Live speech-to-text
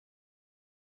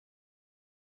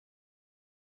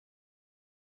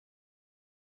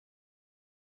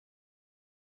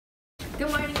Good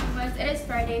morning, Thomas. It is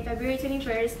Friday, February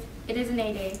 21st. It is an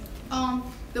A day.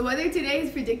 The weather today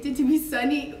is predicted to be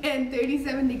sunny and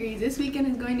 37 degrees. This weekend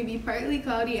is going to be partly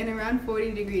cloudy and around 40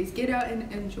 degrees. Get out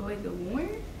and enjoy the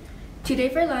warmth. Today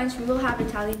for lunch, we will have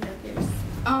Italian burgers.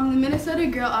 The Minnesota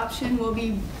Grill option will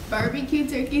be barbecue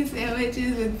turkey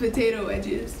sandwiches with potato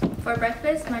wedges. For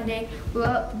breakfast, Monday, we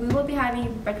will be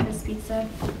having breakfast pizza.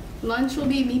 Lunch will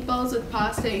be meatballs with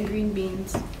pasta and green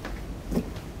beans.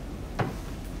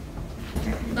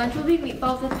 Lunch will be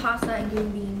meatballs with pasta and green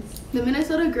beans. The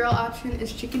Minnesota Grill option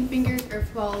is chicken fingers or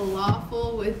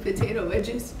falafel with potato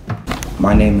wedges.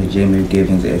 My name is Jamie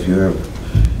Givens. If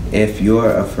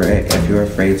you're afraid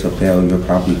to fail, you're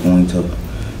probably going to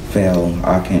fail.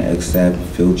 I can accept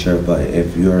future, but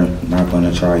if you're not going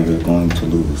to try, you're going to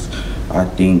lose. I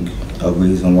think a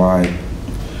reason why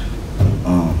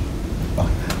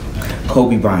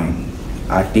Kobe Bryant.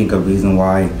 I think a reason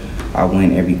why I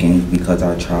win every game because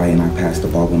I try and I pass the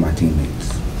ball with my teammates.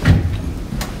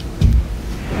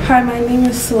 Hi, my name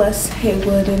is Celeste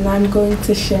Haywood, and I'm going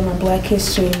to share my Black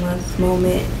History Month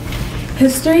moment.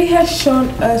 History has shown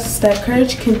us that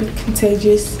courage can be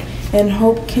contagious and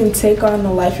hope can take on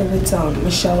a life of its own.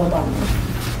 Michelle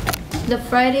Obama. The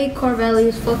Friday core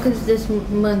values focus this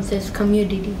month is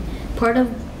community. Part of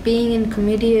being in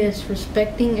community is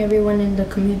respecting everyone in the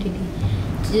community,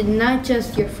 not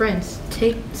just your friends.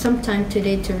 Take some time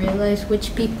today to realize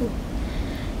which people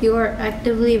you are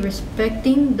actively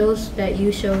respecting, those that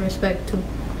you show respect to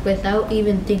without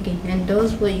even thinking, and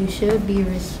those what you should be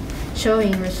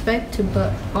showing respect to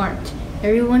but aren't.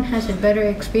 Everyone has a better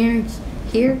experience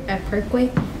here at Parkway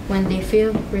when they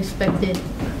feel respected.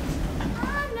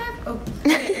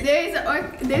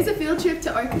 There's a field trip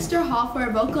to Orchestra Hall for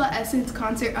a Vocal Essence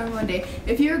concert on Monday.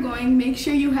 If you're going, make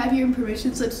sure you have your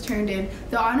permission slips turned in.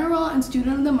 The Honor Roll and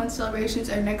Student of the Month celebrations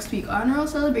are next week. Honor Roll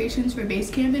celebrations for Base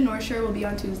Camp and North Shore will be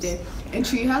on Tuesday, and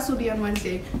Treehouse will be on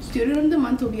Wednesday. Student of the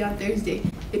Month will be on Thursday.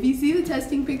 If you see the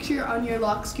testing picture on your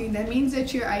lock screen, that means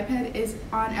that your iPad is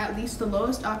on at least the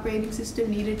lowest operating system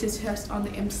needed to test on the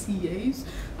MCAs.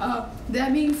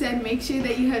 That being said, make sure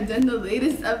that you have done the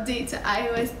latest update to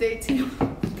iOS 13.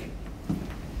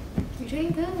 You're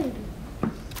doing good.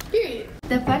 Period.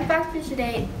 The fun fact for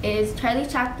today is Charlie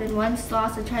Chaplin once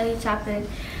lost a Charlie Chaplin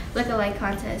look-alike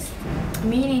contest,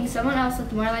 meaning someone else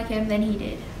looked more like him than he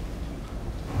did.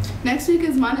 Next week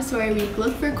is Montessori Week.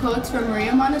 Look for quotes from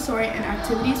Maria Montessori and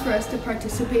activities for us to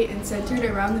participate in centered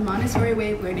around the Montessori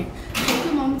way of learning. Take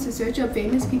a moment to search up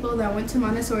famous people that went to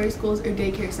Montessori schools or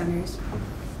daycare centers.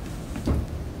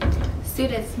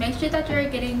 Students, make sure that you're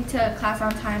getting to class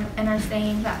on time and are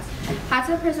staying in class. Hats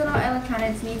and personal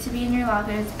electronics need to be in your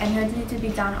lockers, and hoods need to be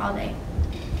down all day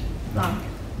long.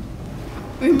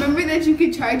 Remember that you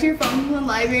can charge your phone from the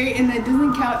library, and that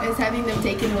doesn't count as having them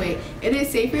taken away. It is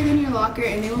safer than your locker,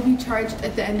 and they will be charged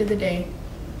at the end of the day.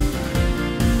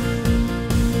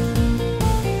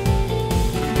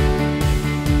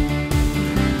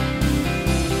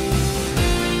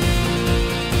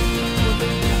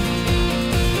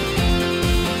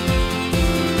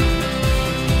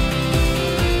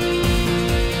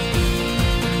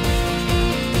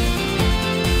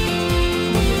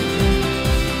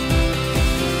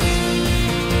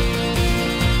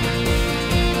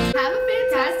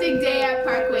 Day at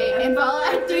Parkway, and follow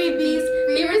our 3 B's: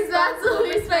 be responsible,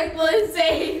 respectful, and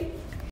safe.